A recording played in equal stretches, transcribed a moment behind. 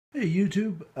Hey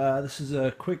YouTube, this is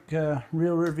a quick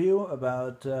real review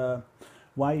about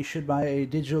why you should buy a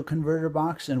digital converter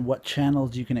box and what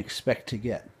channels you can expect to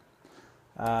get.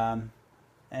 And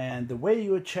the way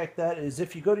you would check that is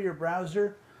if you go to your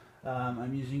browser,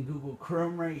 I'm using Google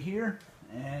Chrome right here,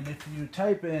 and if you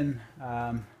type in,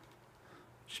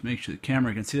 just make sure the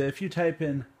camera can see that, if you type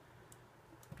in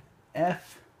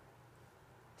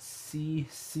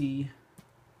FCC,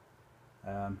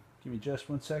 give me just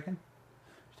 1 second.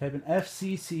 Type in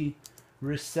FCC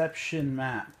Reception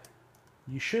Map.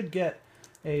 You should get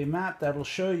a map that will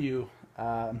show you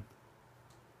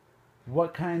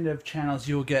what kind of channels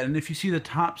you will get. And if you see the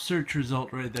top search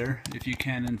result right there, if you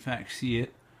can in fact see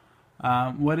it,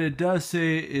 what it does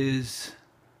say is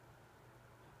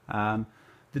the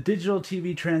Digital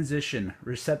TV transition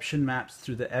reception maps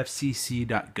through the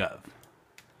FCC.gov.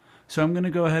 So I'm going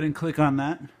to go ahead and click on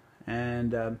that,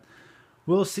 and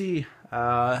we'll see,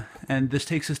 and this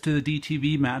takes us to the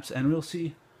DTV maps, and we'll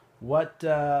see what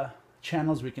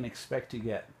channels we can expect to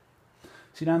get.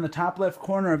 See, down in the top left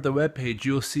corner of the web page,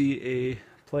 you'll see a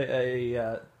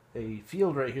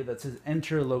field right here that says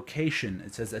enter location.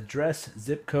 It says address,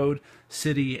 zip code,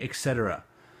 city, etc.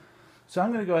 So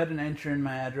I'm going to go ahead and enter in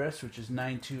my address, which is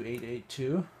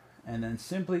 92882, and then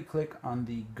simply click on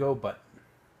the go button.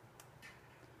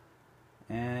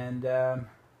 And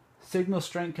signal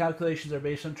strength calculations are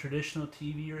based on traditional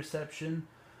TV reception.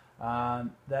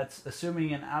 That's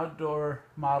assuming an outdoor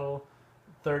model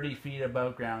 30 feet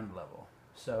above ground level.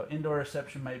 So indoor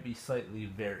reception might be slightly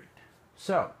varied.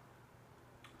 So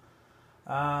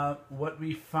what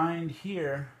we find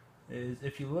here is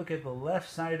if you look at the left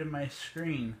side of my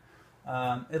screen,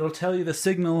 it'll tell you the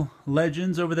signal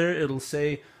legends over there. It'll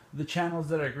say the channels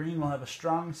that are green will have a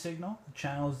strong signal, the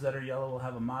channels that are yellow will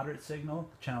have a moderate signal,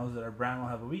 the channels that are brown will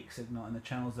have a weak signal, and the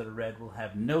channels that are red will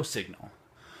have no signal.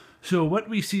 So what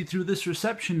we see through this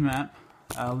reception map,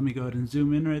 let me go ahead and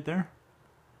zoom in right there,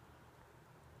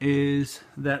 is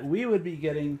that we would be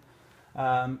getting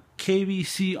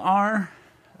KVCR,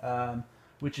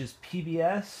 which is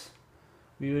PBS.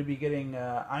 We would be getting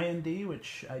IND,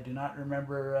 which I do not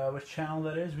remember which channel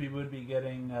that is. We would be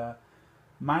getting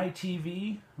My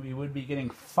TV, we would be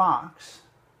getting Fox,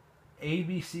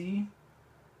 ABC,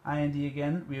 IND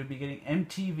again, we would be getting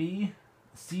MTV,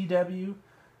 CW,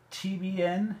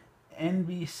 TBN,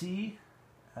 NBC,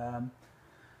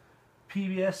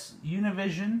 PBS,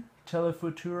 Univision,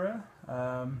 Telefutura,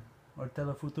 or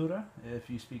Telefutura if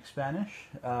you speak Spanish,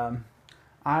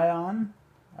 ION,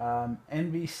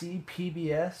 NBC,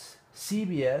 PBS,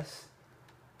 CBS,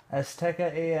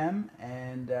 Azteca AM,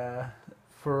 and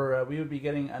we would be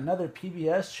getting another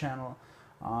PBS channel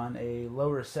on a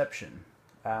low reception.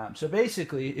 So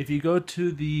basically, if you go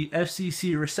to the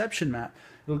FCC reception map,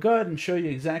 it'll go ahead and show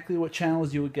you exactly what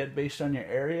channels you would get based on your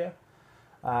area.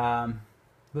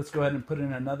 Let's go ahead and put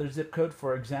in another zip code,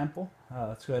 for example.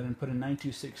 Let's go ahead and put in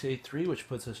 92683, which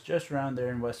puts us just around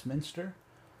there in Westminster.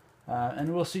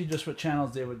 And we'll see just what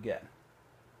channels they would get.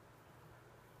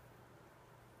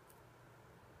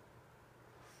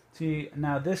 See,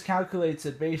 now this calculates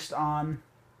it based on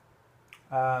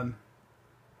the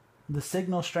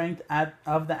signal strength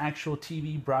of the actual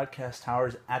TV broadcast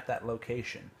towers at that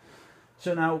location.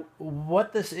 So now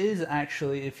what this is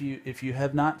actually, if you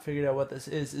have not figured out what this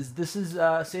is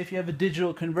say if you have a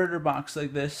digital converter box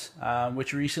like this,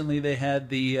 which recently they had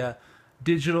the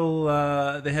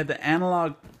the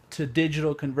analog to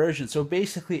digital conversion. So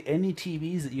basically any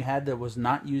TVs that you had that was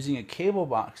not using a cable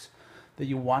box that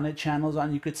you wanted channels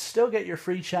on, you could still get your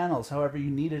free channels. However,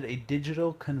 you needed a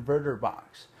digital converter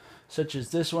box, such as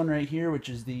this one right here, which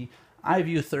is the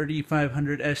iView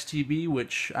 3500 STB,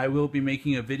 which I will be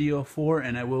making a video for,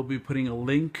 and I will be putting a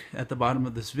link at the bottom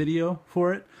of this video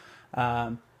for it.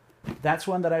 That's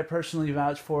one that I personally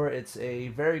vouch for. It's a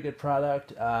very good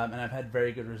product, and I've had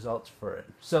very good results for it.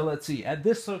 So let's see. At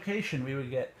this location, we would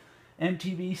get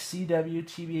MTV, CW,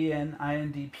 TBN,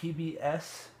 IND,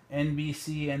 PBS,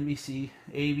 NBC, NBC,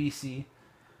 ABC,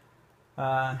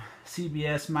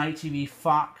 CBS, MyTV,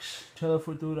 Fox,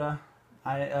 Telefutura,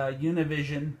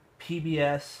 Univision,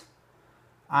 PBS,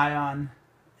 ION,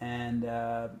 and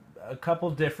a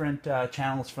couple different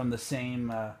channels from the same,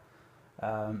 a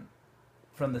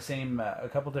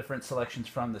couple different selections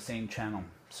from the same channel.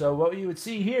 So what you would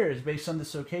see here is based on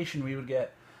this location, we would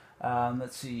get,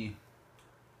 let's see,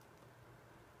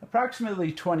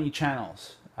 approximately 20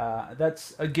 channels.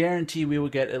 That's a guarantee we will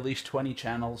get at least 20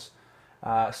 channels.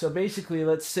 So basically,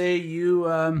 let's say you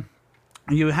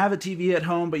have a TV at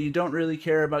home, but you don't really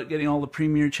care about getting all the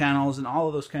premiere channels and all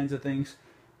of those kinds of things.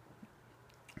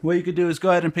 What you could do is go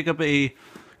ahead and pick up a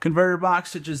converter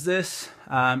box such as this,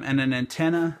 and an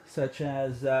antenna such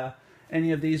as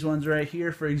any of these ones right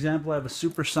here. For example, I have a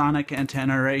supersonic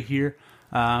antenna right here,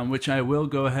 which I will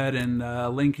go ahead and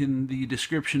link in the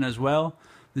description as well.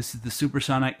 This is the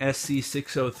supersonic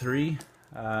SC603,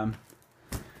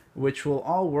 which will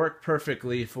all work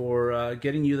perfectly for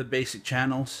getting you the basic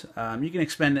channels. You can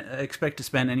expect to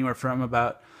spend anywhere from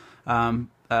about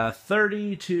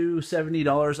 $30 to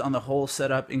 $70 on the whole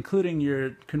setup, including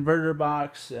your converter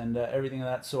box and everything of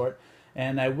that sort.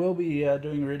 And I will be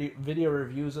doing video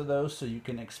reviews of those, so you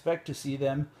can expect to see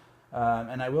them.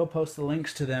 And I will post the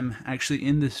links to them actually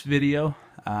in this video.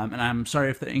 And I'm sorry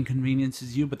if that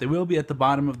inconveniences you, but they will be at the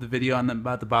bottom of the video on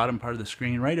about the bottom part of the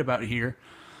screen, right about here.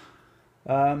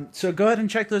 So go ahead and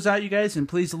check those out, you guys, and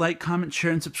please like, comment,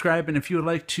 share, and subscribe. And if you would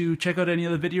like to check out any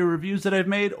of the video reviews that I've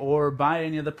made or buy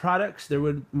any of the products, there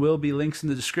will be links in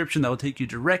the description that will take you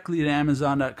directly to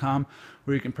Amazon.com,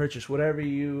 where you can purchase whatever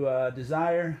you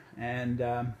desire. And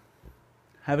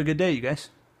have a good day, you guys.